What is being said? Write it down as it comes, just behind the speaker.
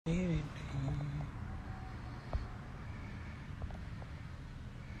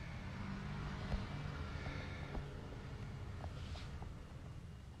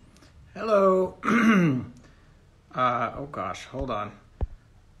Hello. Oh gosh, hold on.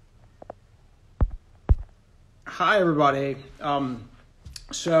 Hi everybody.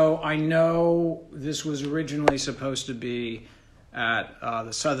 So I know this was originally supposed to be at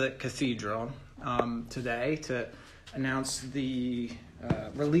the Southwark Cathedral today to announce the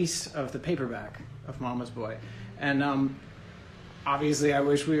release of the paperback of Mama's Boy. And obviously I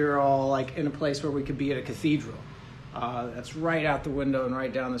wish we were all like in a place where we could be at a cathedral. That's right out the window and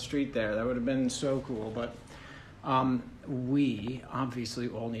right down the street there. That would have been so cool. But we obviously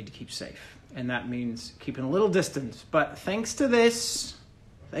all need to keep safe. And that means keeping a little distance. But thanks to this,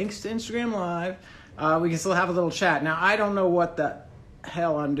 thanks to Instagram Live, we can still have a little chat. Now, I don't know what the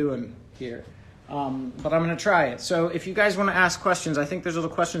hell I'm doing here. But I'm going to try it. So if you guys want to ask questions, I think there's little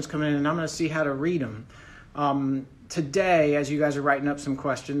questions coming in, and I'm going to see how to read them. Today, as you guys are writing up some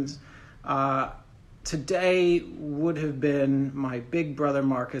questions, today would have been my big brother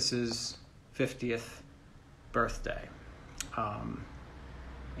Marcus's 50th birthday.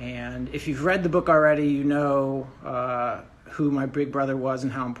 And if you've read the book already, you know who my big brother was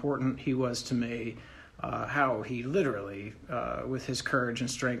and how important he was to me, how he literally, with his courage and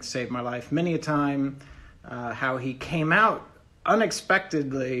strength, saved my life many a time, how he came out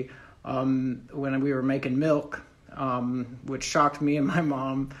unexpectedly when we were making milk, which shocked me and my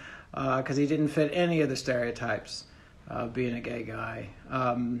mom, because he didn't fit any of the stereotypes of being a gay guy.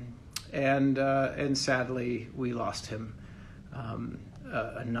 And sadly, we lost him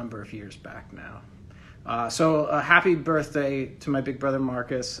a number of years back now. So happy birthday to my big brother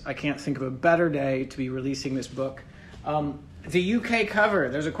Marcus. I can't think of a better day to be releasing this book. The UK cover,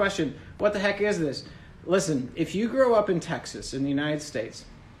 there's a question, what the heck is this? Listen, if you grow up in Texas, in the United States,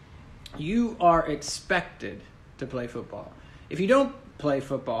 you are expected to play football. If you don't play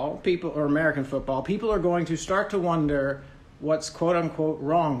football, or American football, people are going to start to wonder what's quote unquote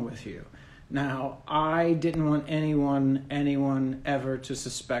wrong with you. Now, I didn't want anyone ever to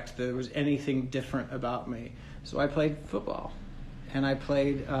suspect there was anything different about me. So I played football, and I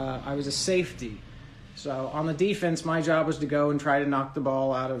was a safety. So on the defense, my job was to go and try to knock the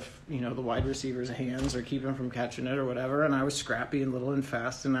ball out of, the wide receiver's hands or keep him from catching it or whatever. And I was scrappy and little and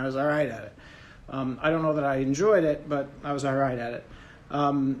fast, and I was all right at it. I don't know that I enjoyed it, but I was all right at it.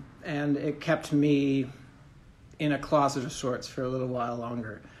 And it kept me in a closet of sorts for a little while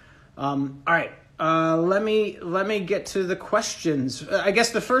longer. All right, let me get to the questions. I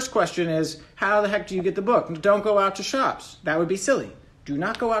guess the first question is, how the heck do you get the book? Don't go out to shops. That would be silly. Do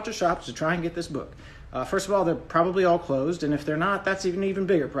not go out to shops to try and get this book. First of all, they're probably all closed, and if they're not, that's an even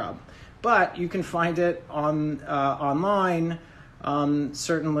bigger problem. But you can find it online.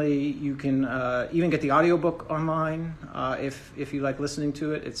 Certainly, you can even get the audiobook online if you like listening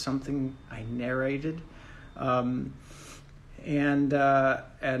to it. It's something I narrated. And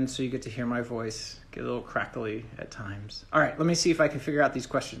so you get to hear my voice get a little crackly at times. All right, let me see if I can figure out these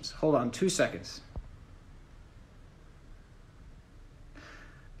questions. Hold on 2 seconds.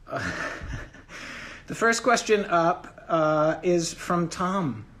 The first question up is from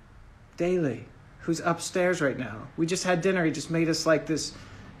Tom Daly, who's upstairs right now. We just had dinner. He just made us like this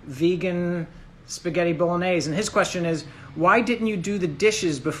vegan spaghetti bolognese. And his question is, why didn't you do the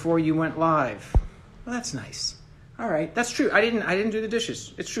dishes before you went live? Well, that's nice. All right, that's true. I didn't do the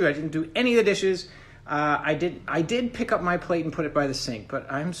dishes. It's true. I didn't do any of the dishes. I did pick up my plate and put it by the sink, but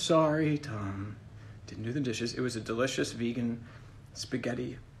I'm sorry, Tom. Didn't do the dishes. It was a delicious vegan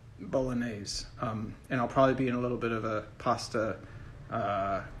spaghetti bolognese. And I'll probably be in a little bit of a pasta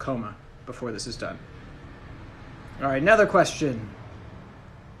coma before this is done. All right, another question.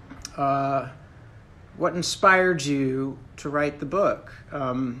 What inspired you to write the book?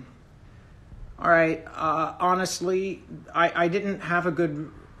 All right, honestly, I didn't have a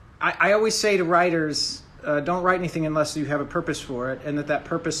good... I always say to writers, don't write anything unless you have a purpose for it, and that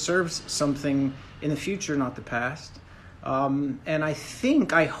purpose serves something in the future, not the past. And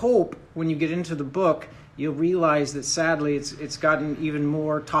I hope, when you get into the book, you'll realize that sadly it's gotten even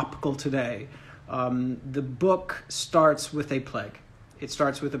more topical today. The book starts with a plague. It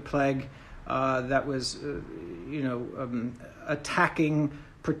starts with a plague that was, attacking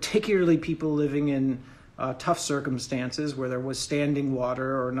particularly people living in tough circumstances where there was standing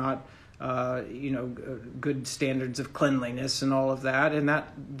water or not, good standards of cleanliness and all of that. And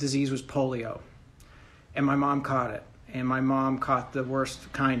that disease was polio. And my mom caught it. And my mom caught the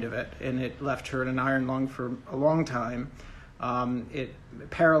worst kind of it. And it left her in an iron lung for a long time. It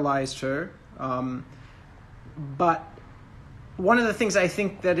paralyzed her. But one of the things I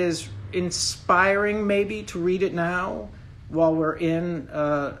think that is inspiring maybe to read it now, while we're in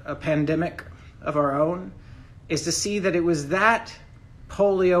a pandemic of our own, is to see that it was that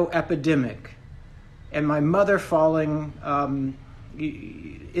polio epidemic and my mother falling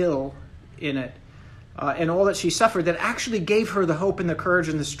ill in it, and all that she suffered, that actually gave her the hope and the courage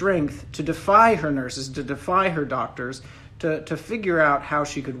and the strength to defy her nurses, to defy her doctors, to figure out how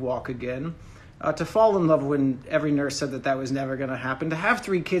she could walk again, to fall in love when every nurse said that was never going to happen, to have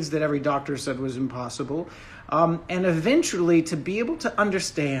 3 kids that every doctor said was impossible, and eventually to be able to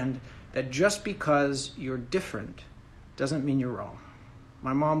understand that just because you're different doesn't mean you're wrong.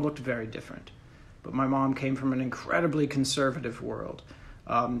 My mom looked very different, but my mom came from an incredibly conservative world.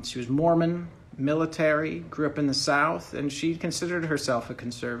 She was Mormon, military, grew up in the South, and she considered herself a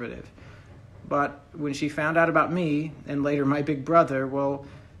conservative. But when she found out about me, and later my big brother, well,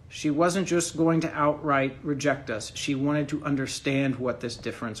 she wasn't just going to outright reject us. She wanted to understand what this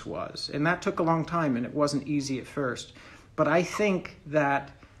difference was. And that took a long time, and it wasn't easy at first. But I think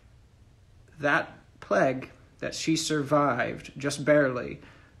that plague that she survived, just barely,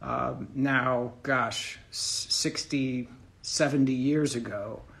 now, 60, 70 years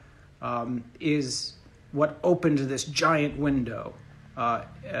ago, is what opened this giant window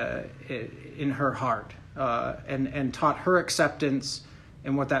in her heart, and taught her acceptance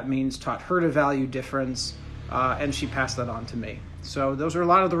and what that means, taught her to value difference, and she passed that on to me. So those are a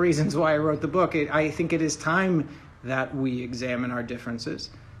lot of the reasons why I wrote the book. I think it is time that we examine our differences,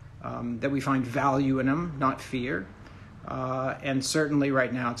 that we find value in them, not fear. And certainly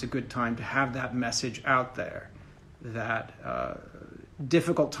right now it's a good time to have that message out there, that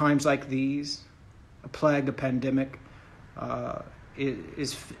difficult times like these, a plague, a pandemic, it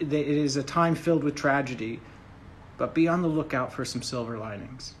is a time filled with tragedy, but be on the lookout for some silver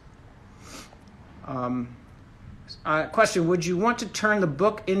linings. Question, would you want to turn the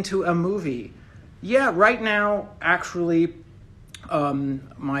book into a movie? Yeah, right now, actually,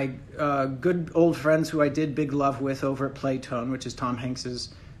 my good old friends who I did Big Love with over at Playtone, which is Tom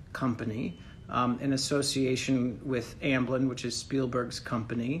Hanks's company, in association with Amblin, which is Spielberg's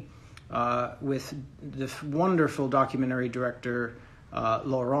company, with the wonderful documentary director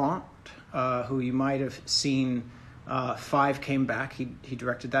Laurent, who you might have seen. 5 Came Back. He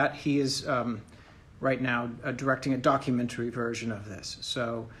directed that. He is right now directing a documentary version of this.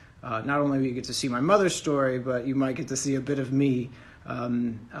 So not only will you get to see my mother's story, but you might get to see a bit of me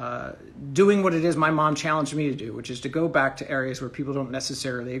doing what it is my mom challenged me to do, which is to go back to areas where people don't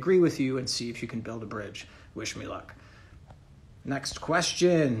necessarily agree with you and see if you can build a bridge. Wish me luck. Next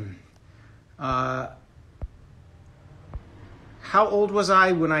question. How old was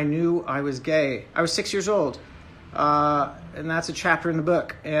I when I knew I was gay? I was 6 years old. And that's a chapter in the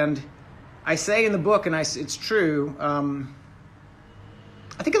book. And I say in the book, and it's true, I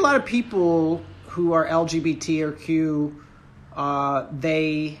think a lot of people who are LGBT or Q,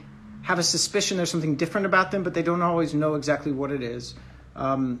 they have a suspicion there's something different about them, but they don't always know exactly what it is.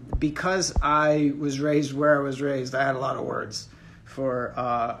 Because I was raised where I was raised, I had a lot of words for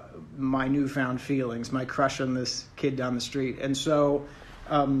my newfound feelings, my crush on this kid down the street. And so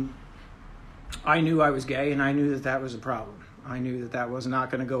I knew I was gay, and I knew that was a problem. I knew that was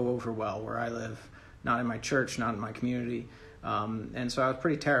not going to go over well where I live, not in my church, not in my community. And so I was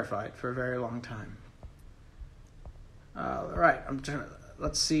pretty terrified for a very long time. All right,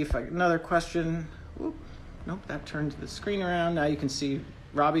 let's see if another question. Whoop. Nope, that turned the screen around. Now you can see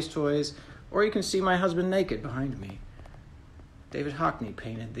Robbie's toys, or you can see my husband naked behind me. David Hockney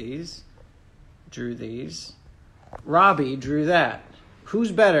painted these, drew these. Robbie drew that.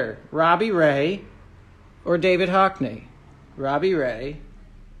 Who's better, Robbie Ray or David Hockney? Robbie Ray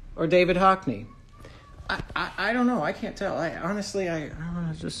or David Hockney? I don't know. I can't tell. I don't want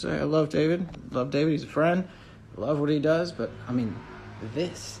to just say I love David. Love David. He's a friend. Love what he does. But, I mean,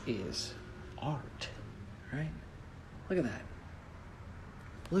 this is art, right? Look at that.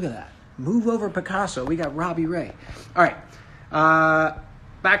 Look at that. Move over Picasso. We got Robbie Ray. All right.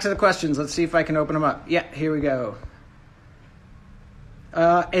 Back to the questions. Let's see if I can open them up. Yeah, here we go.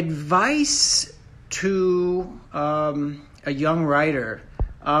 Advice to a young writer.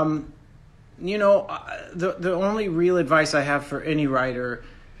 The only real advice I have for any writer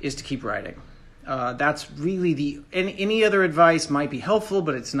is to keep writing. That's really any other advice might be helpful,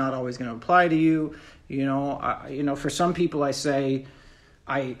 but it's not always going to apply to you. For some people, I say,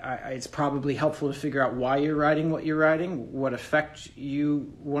 it's probably helpful to figure out why you're writing what you're writing, what effect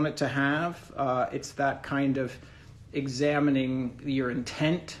you want it to have. It's that kind of examining your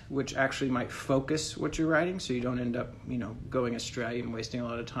intent, which actually might focus what you're writing, so you don't end up, going astray and wasting a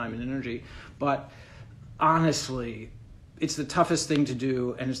lot of time and energy. But honestly, it's the toughest thing to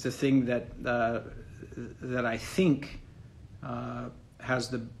do, and it's the thing that I think has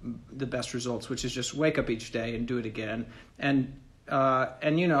the best results, which is just wake up each day and do it again. And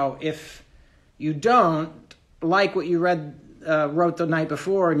And, if you don't like what you wrote the night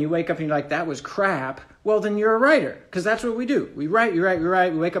before and you wake up and you're like, that was crap, well, then you're a writer, because that's what we do. We write, we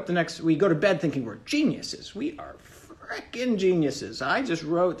wake up we go to bed thinking we're geniuses. We are frickin' geniuses. I just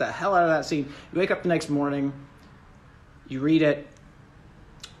wrote the hell out of that scene. You wake up the next morning, you read it,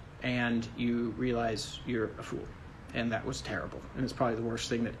 and you realize you're a fool. And that was terrible. And it's probably the worst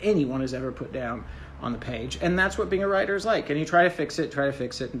thing that anyone has ever put down on the page. And that's what being a writer is like. And you try to fix it,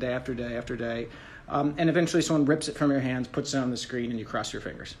 and day after day after day. And eventually someone rips it from your hands, puts it on the screen, and you cross your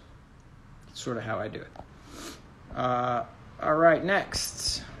fingers. That's sort of how I do it. All right,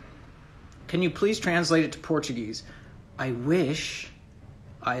 next. Can you please translate it to Portuguese? I wish.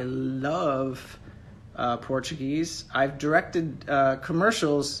 I love Portuguese. I've directed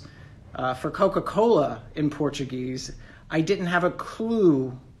commercials for Coca-Cola in Portuguese. I didn't have a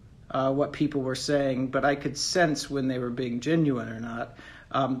clue what people were saying, but I could sense when they were being genuine or not.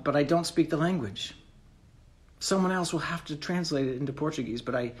 But I don't speak the language. Someone else will have to translate it into Portuguese,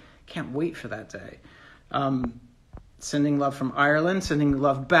 but I can't wait for that day. Sending love from Ireland, sending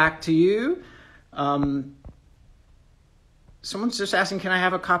love back to you. Someone's just asking, can I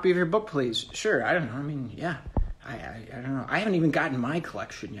have a copy of your book, please? Sure, I don't know. I mean, yeah. I don't know. I haven't even gotten my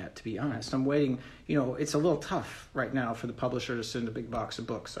collection yet, to be honest. I'm waiting. It's a little tough right now for the publisher to send a big box of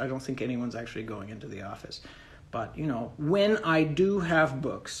books. I don't think anyone's actually going into the office. But, when I do have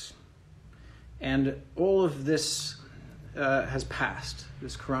books, and all of this has passed,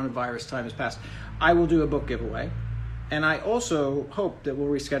 this coronavirus time has passed, I will do a book giveaway. And I also hope that we'll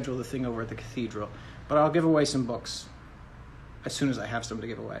reschedule the thing over at the cathedral. But I'll give away some books as soon as I have some to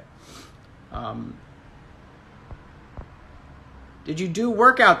give away. Did you do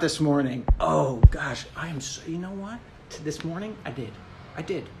workout this morning? Oh, gosh, I am so, you know what? This morning, I did.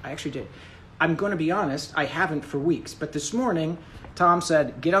 I actually did. I'm going to be honest, I haven't for weeks. But this morning, Tom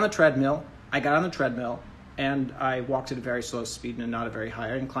said, get on the treadmill. I got on the treadmill, and I walked at a very slow speed and not a very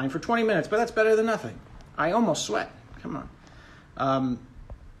high incline for 20 minutes. But that's better than nothing. I almost sweat. Come on.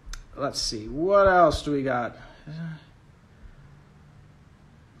 Let's see. What else do we got?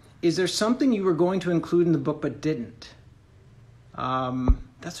 Is there something you were going to include in the book but didn't?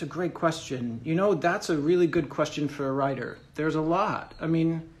 That's a great question. That's a really good question for a writer. There's a lot. I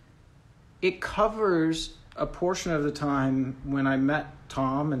mean, it covers a portion of the time when I met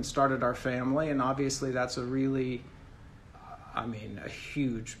Tom and started our family, and obviously that's a really, a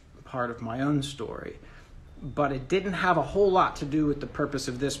huge part of my own story. But it didn't have a whole lot to do with the purpose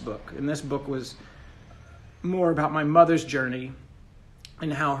of this book. And this book was more about my mother's journey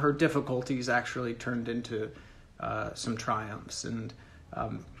and how her difficulties actually turned into some triumphs, and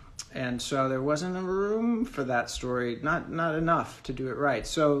so there wasn't a room for that story, not enough to do it right.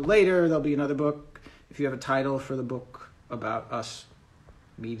 So later there'll be another book. If you have a title for the book about us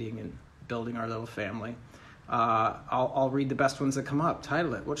meeting and building our little family, I'll read the best ones that come up.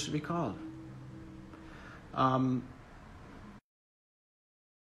 Title it. What should it be called? The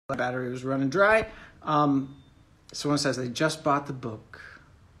battery was running dry. Someone says they just bought the book.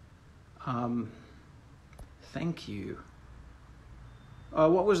 Thank you.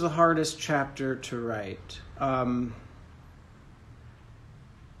 What was the hardest chapter to write? I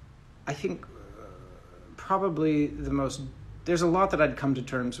think probably the most... There's a lot that I'd come to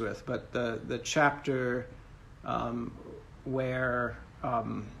terms with, but the chapter where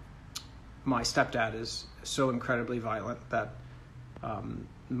my stepdad is so incredibly violent that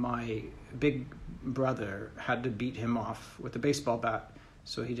my big brother had to beat him off with a baseball bat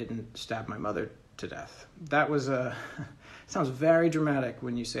so he didn't stab my mother to death. That was sounds very dramatic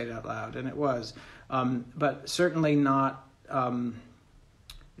when you say it out loud, and it was, but certainly not.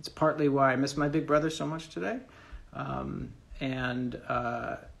 It's partly why I miss my big brother so much today, and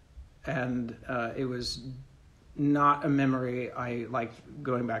it was not a memory I liked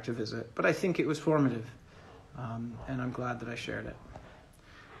going back to visit, but I think it was formative, and I'm glad that I shared it.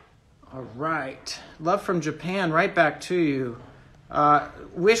 All right, love from Japan, right back to you.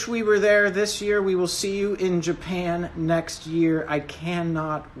 Wish we were there this year. We will see you in Japan next year. I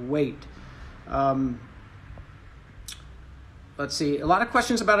cannot wait. Let's see. A lot of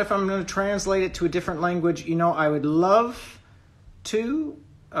questions about if I'm going to translate it to a different language. I would love to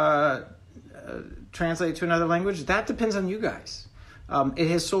translate it to another language. That depends on you guys. It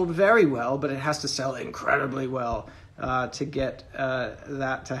has sold very well, but it has to sell incredibly well to get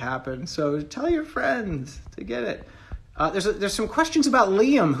that to happen. So tell your friends to get it. There's some questions about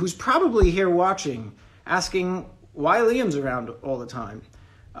Liam, who's probably here watching, asking why Liam's around all the time.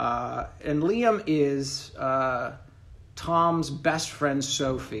 And Liam is Tom's best friend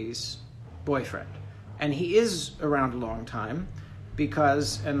Sophie's boyfriend. And he is around a long time.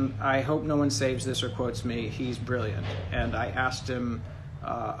 because, and I hope no one saves this or quotes me, he's brilliant. And I asked him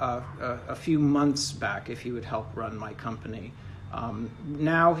a few months back if he would help run my company.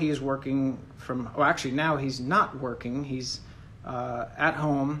 Now he is working actually now he's not working. He's at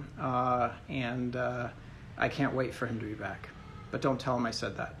home, and I can't wait for him to be back. But don't tell him I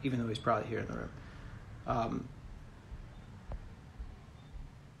said that, even though he's probably here in the room.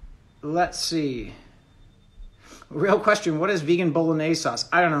 Let's see. Real question, what is vegan bolognese sauce?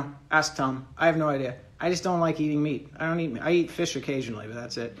 I don't know. Ask Tom. I have no idea. I just don't like eating meat. I don't eat meat. I eat fish occasionally, but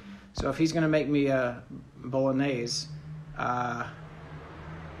that's it. So if he's going to make me a bolognese, I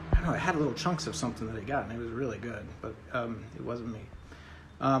don't know, it had little chunks of something that he got, and it was really good, but it wasn't me.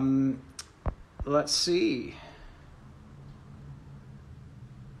 Let's see.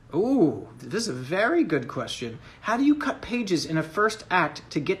 Ooh, this is a very good question. How do you cut pages in a first act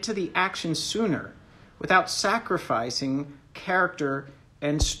to get to the action sooner without sacrificing character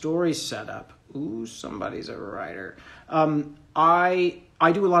and story setup? Ooh, somebody's a writer. I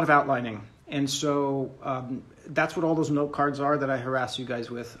do a lot of outlining, and so that's what all those note cards are that I harass you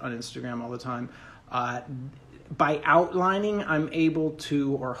guys with on Instagram all the time. By outlining, I'm able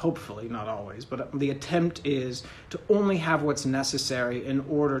to, or hopefully, not always, but the attempt is to only have what's necessary in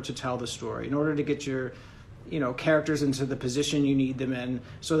order to tell the story, in order to get your characters into the position you need them in,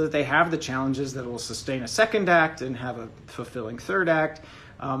 so that they have the challenges that will sustain a second act and have a fulfilling third act.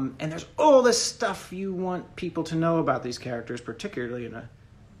 And there's all this stuff you want people to know about these characters, particularly in a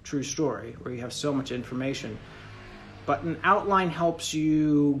true story where you have so much information. But an outline helps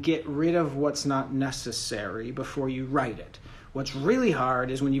you get rid of what's not necessary before you write it. What's really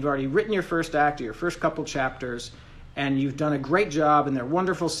hard is when you've already written your first act or your first couple chapters, and you've done a great job and they're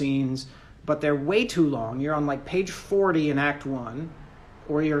wonderful scenes, but they're way too long. You're on like page 40 in Act 1,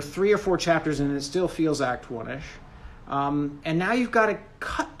 or you're 3 or 4 chapters and it still feels Act 1-ish. And now you've got to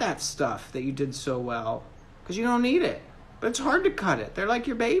cut that stuff that you did so well because you don't need it. But it's hard to cut it. They're like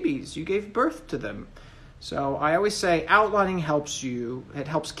your babies. You gave birth to them. So I always say outlining helps you. It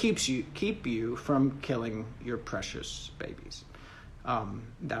helps keep you from killing your precious babies.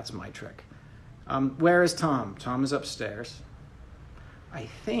 That's my trick. Where is Tom? Tom is upstairs. I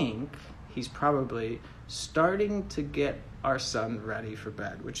think he's probably starting to get our son ready for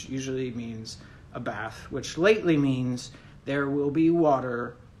bed, which usually means a bath, which lately means there will be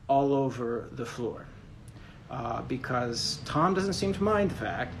water all over the floor. Because Tom doesn't seem to mind the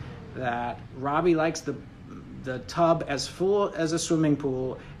fact that Robbie likes the tub as full as a swimming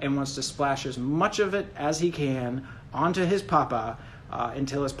pool and wants to splash as much of it as he can onto his papa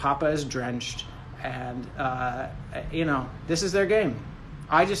until his papa is drenched. And, this is their game.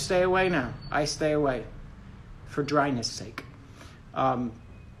 I just stay away now. I stay away for dryness sake. All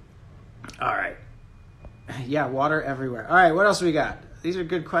right. Yeah, water everywhere. All right, what else we got? These are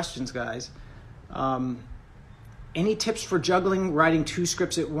good questions, guys. Any tips for juggling writing 2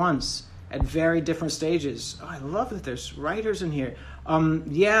 scripts at once at very different stages? Oh, I love that there's writers in here.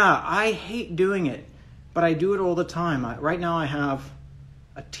 Yeah, I hate doing it, but I do it all the time. Right now I have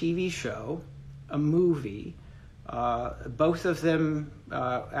a TV show, a movie, both of them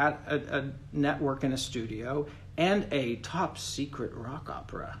at a network in a studio, and a top secret rock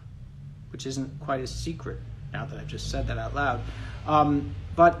opera, which isn't quite as secret now that I've just said that out loud.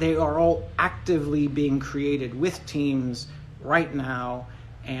 But they are all actively being created with teams right now.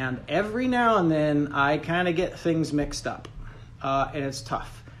 And every now and then I kind of get things mixed up. And it's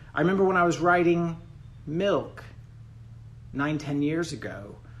tough. I remember when I was writing Milk 9-10 years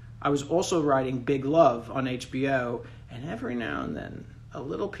ago, I was also writing Big Love on HBO. And every now and then a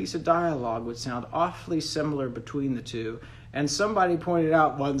little piece of dialogue would sound awfully similar between the two. And somebody pointed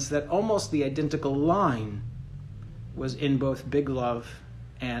out once that almost the identical line was in both Big Love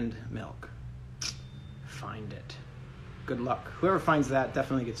and Milk. Find it. Good luck. Whoever finds that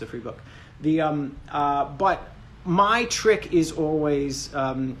definitely gets a free book. But my trick is always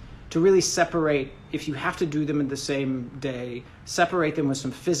to really separate, if you have to do them in the same day, separate them with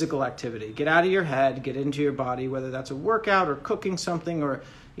some physical activity. Get out of your head, get into your body, whether that's a workout or cooking something or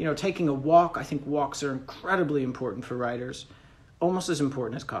taking a walk. I think walks are incredibly important for writers, almost as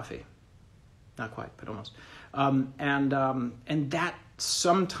important as coffee. Not quite, but almost. And that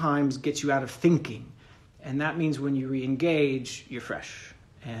sometimes gets you out of thinking. And that means when you re-engage, you're fresh.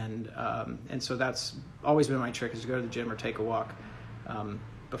 And so that's always been my trick, is to go to the gym or take a walk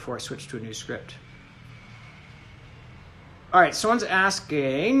before I switch to a new script. All right, someone's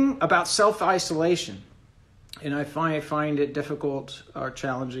asking about self-isolation. And I find it difficult or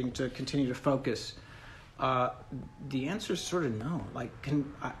challenging to continue to focus. The answer is sort of no. Like,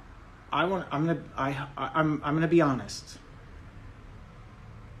 I'm gonna be honest.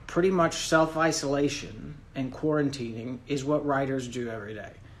 pretty much self-isolation and quarantining is what writers do every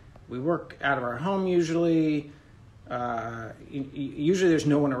day. We work out of our home usually. Usually there's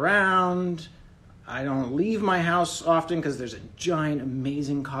no one around. I don't leave my house often because there's a giant,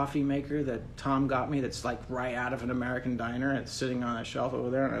 amazing coffee maker that Tom got me that's like right out of an American diner. It's sitting on a shelf over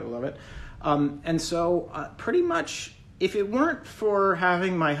there, and I love it. And so pretty much, if it weren't for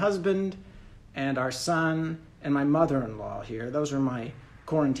having my husband and our son and my mother-in-law here, those are my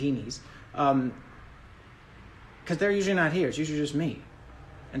quarantinis, because they're usually not here. It's usually just me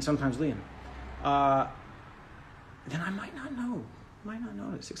and sometimes Liam. Then I might not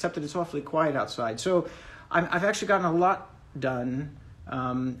notice, except that it's awfully quiet outside. So I've actually gotten a lot done,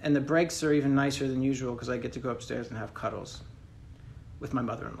 and the breaks are even nicer than usual because I get to go upstairs and have cuddles with my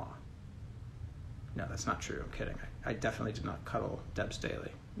mother-in-law. No, that's not true. I'm kidding. I definitely did not cuddle Deb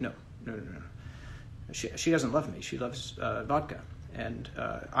Staley. No. She doesn't love me. She loves vodka, and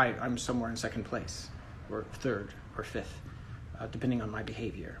I'm somewhere in second place, or third, or fifth, depending on my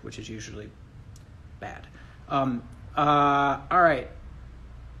behavior, which is usually bad. All right.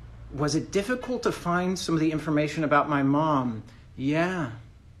 Was it difficult to find some of the information about my mom? Yeah.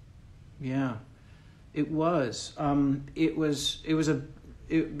 It was.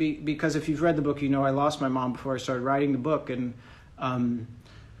 Because if you've read the book, you know I lost my mom before I started writing the book, and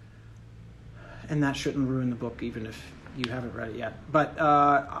that shouldn't ruin the book, even if you haven't read it yet. But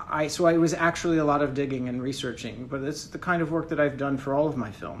so I was actually a lot of digging and researching. But it's the kind of work that I've done for all of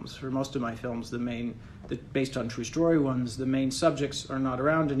my films. For most of my films, based on true story ones, the main subjects are not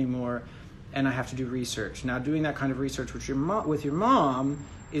around anymore, and I have to do research. Now, doing that kind of research with your mom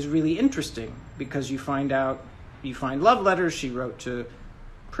is really interesting because you find love letters she wrote to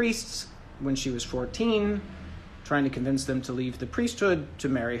priests when she was 14, trying to convince them to leave the priesthood to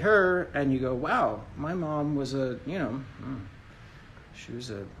marry her, and you go, wow, my mom was she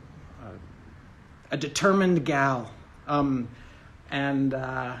was a determined gal, and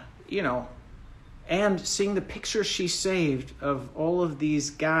seeing the pictures she saved of all of these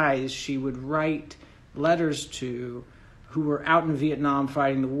guys she would write letters to who were out in Vietnam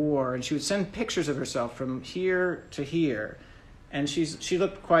fighting the war, and she would send pictures of herself from here to here. And she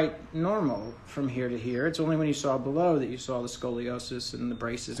looked quite normal from here to here. It's only when you saw below that you saw the scoliosis and the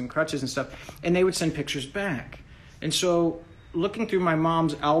braces and crutches and stuff. And they would send pictures back. And so looking through my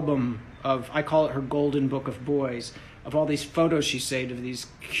mom's album I call it her golden book of boys, of all these photos she saved of these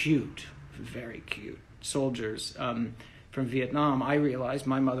cute, very cute soldiers from Vietnam, I realized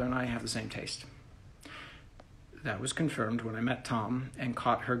my mother and I have the same taste. That was confirmed when I met Tom and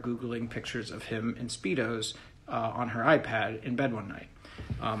caught her Googling pictures of him in Speedos on her iPad in bed one night.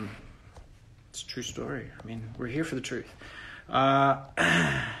 It's a true story. I mean, we're here for the truth. How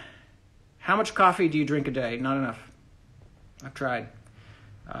much coffee do you drink a day? Not enough. I've tried.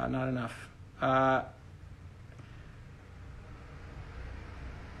 Not enough.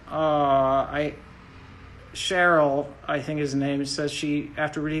 Cheryl, I think his name, says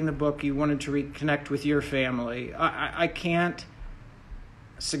after reading the book, you wanted to reconnect with your family. I can't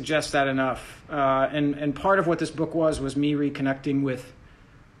suggest that enough. And part of what this book was me reconnecting with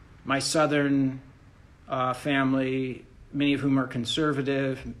my Southern family, many of whom are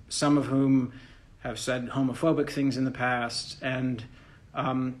conservative, some of whom have said homophobic things in the past. And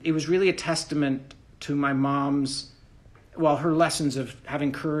it was really a testament to my mom's, her lessons of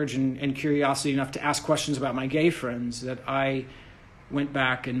having courage and curiosity enough to ask questions about my gay friends, that I went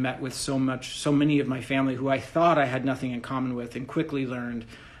back and met with so many of my family who I thought I had nothing in common with, and quickly learned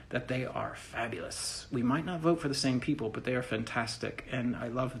that they are fabulous. We might not vote for the same people, but they are fantastic, and I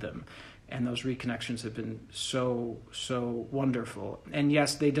love them. And those reconnections have been so wonderful. And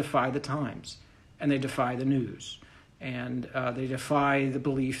yes, they defy the times, and they defy the news, and they defy the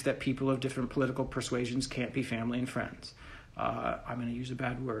belief that people of different political persuasions can't be family and friends. I'm going to use a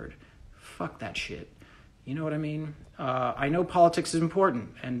bad word. Fuck that shit. You know what I mean? I know politics is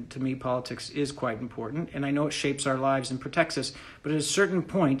important, and to me politics is quite important, and I know it shapes our lives and protects us, but at a certain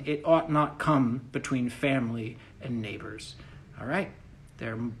point it ought not come between family and neighbors. All right?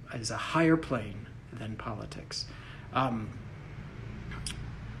 There is a higher plane than politics.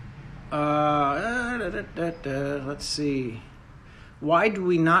 Let's see. Why do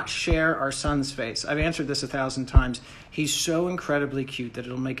we not share our son's face? I've answered this 1,000 times. He's so incredibly cute that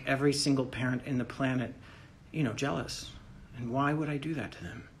it'll make every single parent in the planet, jealous. And why would I do that to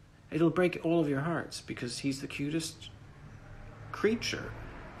them? It'll break all of your hearts because he's the cutest creature,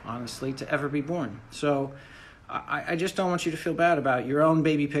 honestly, to ever be born. So I just don't want you to feel bad about your own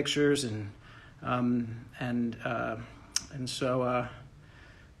baby pictures and so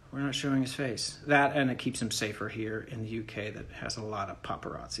We're not showing his face. That, and it keeps him safer here in the UK that has a lot of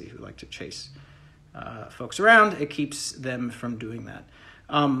paparazzi who like to chase folks around. It keeps them from doing that.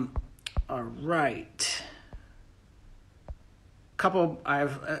 All right. I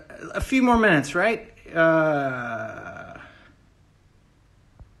have a few more minutes, right?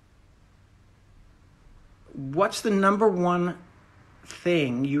 What's the number one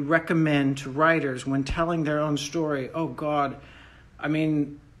thing you recommend to writers when telling their own story? Oh, God. I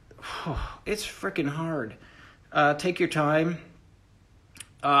mean, it's freaking hard. Take your time.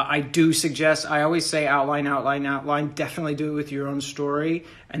 I do suggest, I always say outline. Definitely do it with your own story.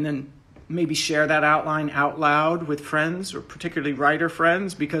 And then maybe share that outline out loud with friends, or particularly writer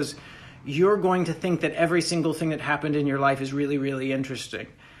friends, because you're going to think that every single thing that happened in your life is really, really interesting.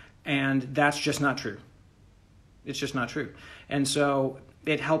 And that's just not true. It's just not true. And so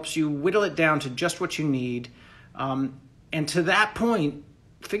it helps you whittle it down to just what you need. And to that point,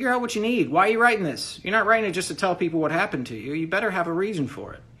 figure out what you need. Why are you writing this? You're not writing it just to tell people what happened to you. You better have a reason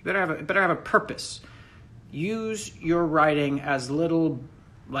for it. You better have a purpose. Use your writing as little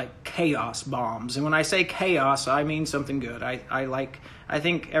like chaos bombs. And when I say chaos, I mean something good. I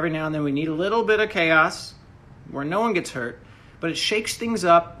think every now and then we need a little bit of chaos where no one gets hurt, but it shakes things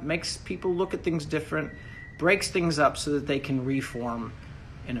up, makes people look at things different, breaks things up so that they can reform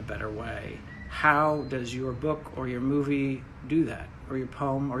in a better way. How does your book or your movie do that? Or your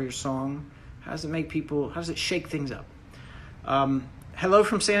poem or your song? How does it shake things up? Hello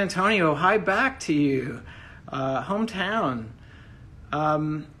from San Antonio. Hi back to you. Hometown.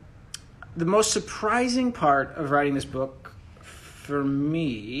 The most surprising part of writing this book for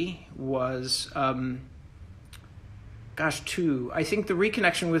me was, two. I think the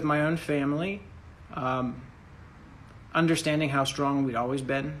reconnection with my own family, understanding how strong we'd always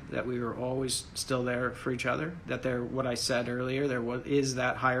been, that we were always still there for each other, that what I said earlier, is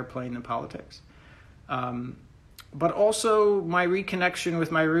that higher plane than politics. But also my reconnection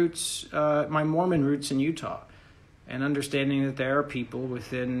with my roots, my Mormon roots in Utah, and understanding that there are people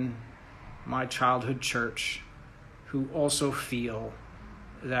within my childhood church who also feel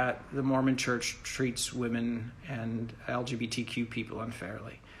that the Mormon church treats women and LGBTQ people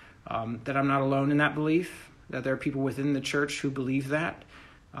unfairly. That I'm not alone in that belief, that there are people within the church who believe that,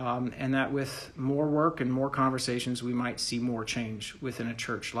 and that with more work and more conversations, we might see more change within a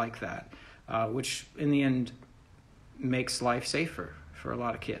church like that, which in the end makes life safer for a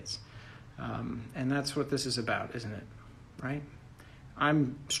lot of kids. And that's what this is about, isn't it? Right?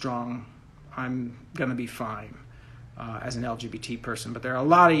 I'm strong. I'm going to be fine as an LGBT person, but there are a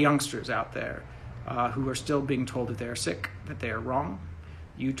lot of youngsters out there who are still being told that they are sick, that they are wrong.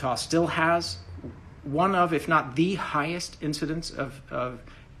 Utah still has one of, if not the highest incidence of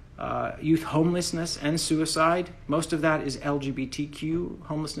youth homelessness and suicide. Most of that is LGBTQ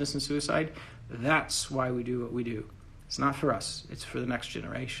homelessness and suicide. That's why we do what we do. It's not for us. It's for the next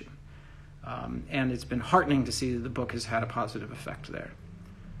generation. And it's been heartening to see that the book has had a positive effect there.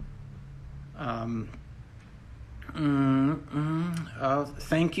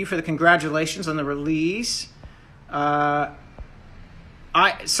 Thank you for the congratulations on the release.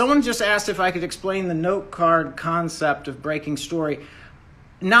 Someone just asked if I could explain the note card concept of breaking story.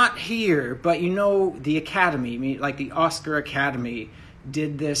 Not here, but the Academy, like the Oscar Academy,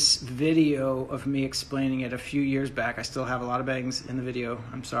 did this video of me explaining it a few years back. I still have a lot of bangs in the video.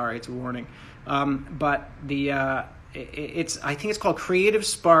 I'm sorry, it's a warning. But I think it's called Creative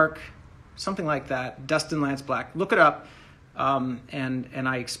Spark, something like that. Dustin Lance Black. Look it up, and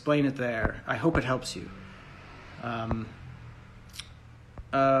I explain it there. I hope it helps you.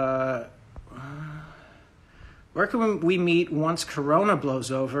 Where can we meet once Corona blows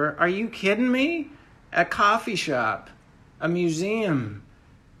over? Are you kidding me? A coffee shop, a museum.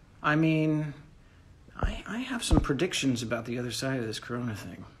 I mean, I have some predictions about the other side of this Corona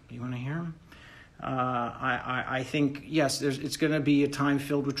thing. You want to hear them? I think, yes, it's going to be a time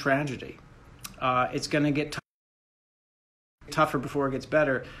filled with tragedy. It's going to get tougher before it gets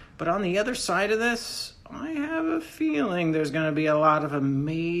better. But on the other side of this, I have a feeling there's going to be a lot of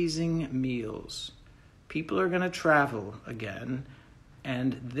amazing meals. People are going to travel again.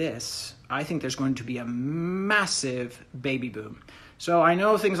 And I think there's going to be a massive baby boom. So I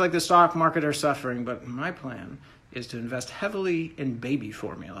know things like the stock market are suffering, but my plan is to invest heavily in baby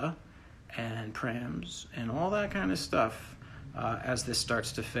formula and prams and all that kind of stuff as this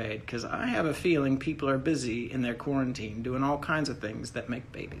starts to fade. Because I have a feeling people are busy in their quarantine doing all kinds of things that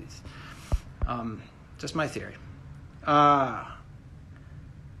make babies. Just my theory.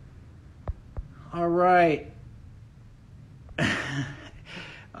 All right.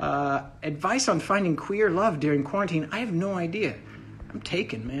 Advice on finding queer love during quarantine. I have no idea. I'm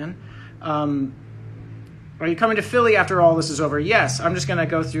taken, man. Are you coming to Philly after all this is over? Yes. I'm just going to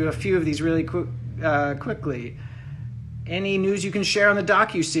go through a few of these really quickly. Any news you can share on the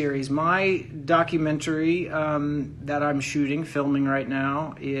docuseries? My documentary that I'm filming right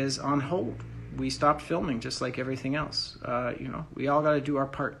now, is on hold. We stopped filming just like everything else. We all got to do our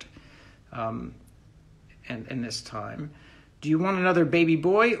part in this time. Do you want another baby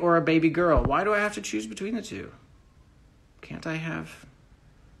boy or a baby girl? Why do I have to choose between the two? Can't I have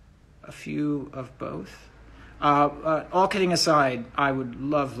a few of both? All kidding aside, I would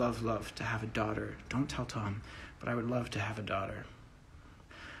love to have a daughter. Don't tell Tom, but I would love to have a daughter.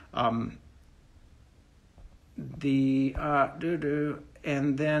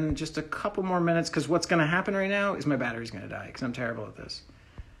 And then just a couple more minutes, because what's going to happen right now is my battery's going to die, because I'm terrible at this.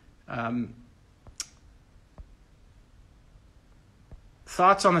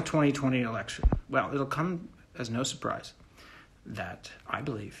 Thoughts on the 2020 election? Well, it'll come as no surprise that I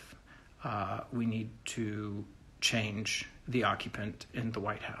believe we need to change the occupant in the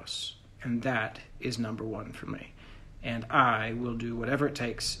White House. And that is number one for me. And I will do whatever it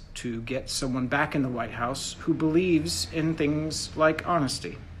takes to get someone back in the White House who believes in things like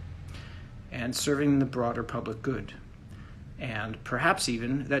honesty and serving the broader public good. And perhaps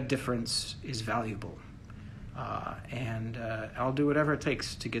even that difference is valuable. I'll do whatever it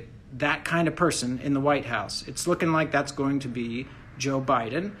takes to get that kind of person in the White House. It's looking like that's going to be Joe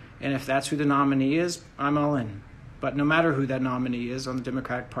Biden. And if that's who the nominee is, I'm all in. But no matter who that nominee is on the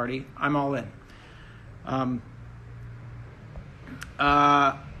Democratic Party, I'm all in. All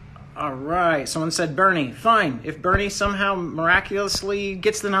right. Someone said Bernie. Fine. If Bernie somehow miraculously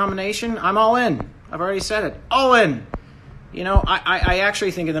gets the nomination, I'm all in. I've already said it. All in. I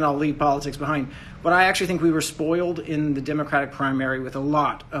actually think, and then I'll leave politics behind, but I actually think we were spoiled in the Democratic primary with a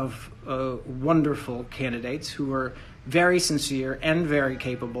lot of wonderful candidates who were very sincere and very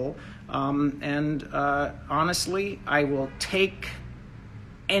capable. Honestly, I will take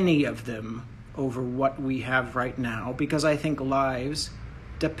any of them over what we have right now, because I think lives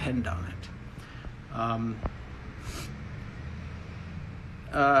depend on it.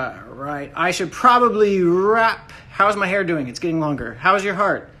 Right. I should probably wrap. How's my hair doing? It's getting longer. How's your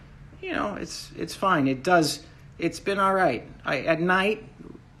heart? It's fine. It's been all right. At night,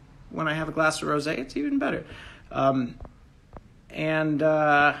 when I have a glass of rosé, it's even better. How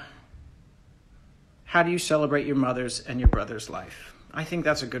do you celebrate your mother's and your brother's life? I think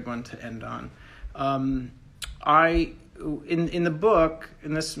that's a good one to end on. In the book,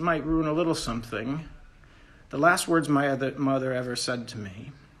 and this might ruin a little something, the last words my mother ever said to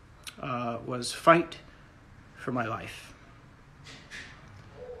me was, "Fight for my life."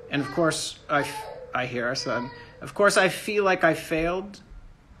 And of course, I hear our son. Of course, I feel like I failed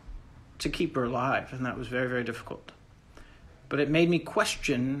to keep her alive, and that was very, very difficult. But it made me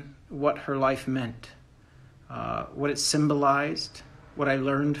question what her life meant, what it symbolized, what I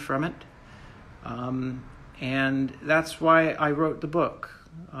learned from it. And that's why I wrote the book.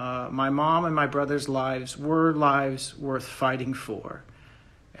 My mom and my brother's lives were lives worth fighting for.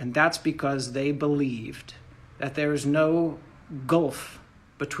 And that's because they believed that there is no gulf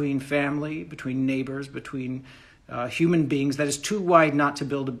between family, between neighbors, between human beings that is too wide not to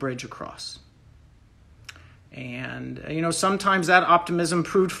build a bridge across. And, sometimes that optimism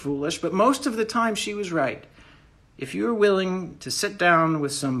proved foolish, but most of the time she was right. If you're willing to sit down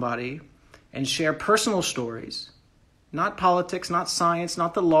with somebody and share personal stories, not politics, not science,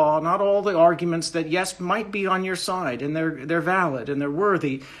 not the law, not all the arguments that, yes, might be on your side, and they're valid and they're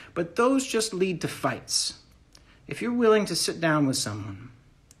worthy, but those just lead to fights. If you're willing to sit down with someone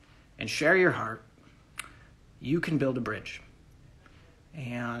and share your heart, you can build a bridge.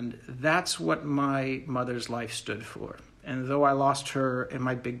 And that's what my mother's life stood for. And though I lost her and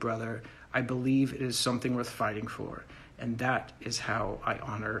my big brother, I believe it is something worth fighting for. And that is how I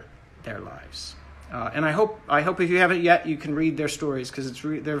honor their lives. And I hope if you haven't yet, you can read their stories, because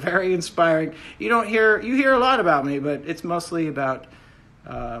they're very inspiring. You hear a lot about me, but it's mostly about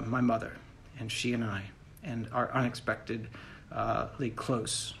my mother and she and I and our unexpectedly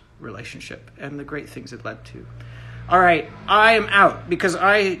close relationship and the great things it led to. All right, I am out because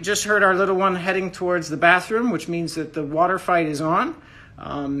I just heard our little one heading towards the bathroom, which means that the water fight is on.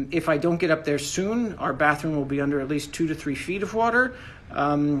 If I don't get up there soon, our bathroom will be under at least 2 to 3 feet of water.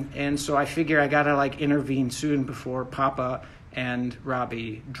 And so I figure I gotta intervene soon before Papa and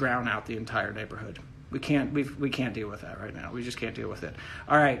Robbie drown out the entire neighborhood. We can't deal with that right now. We just can't deal with it.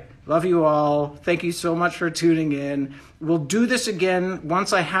 All right. Love you all. Thank you so much for tuning in. We'll do this again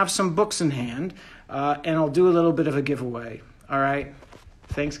once I have some books in hand, and I'll do a little bit of a giveaway. All right.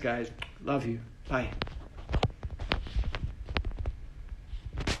 Thanks, guys. Love you. Bye.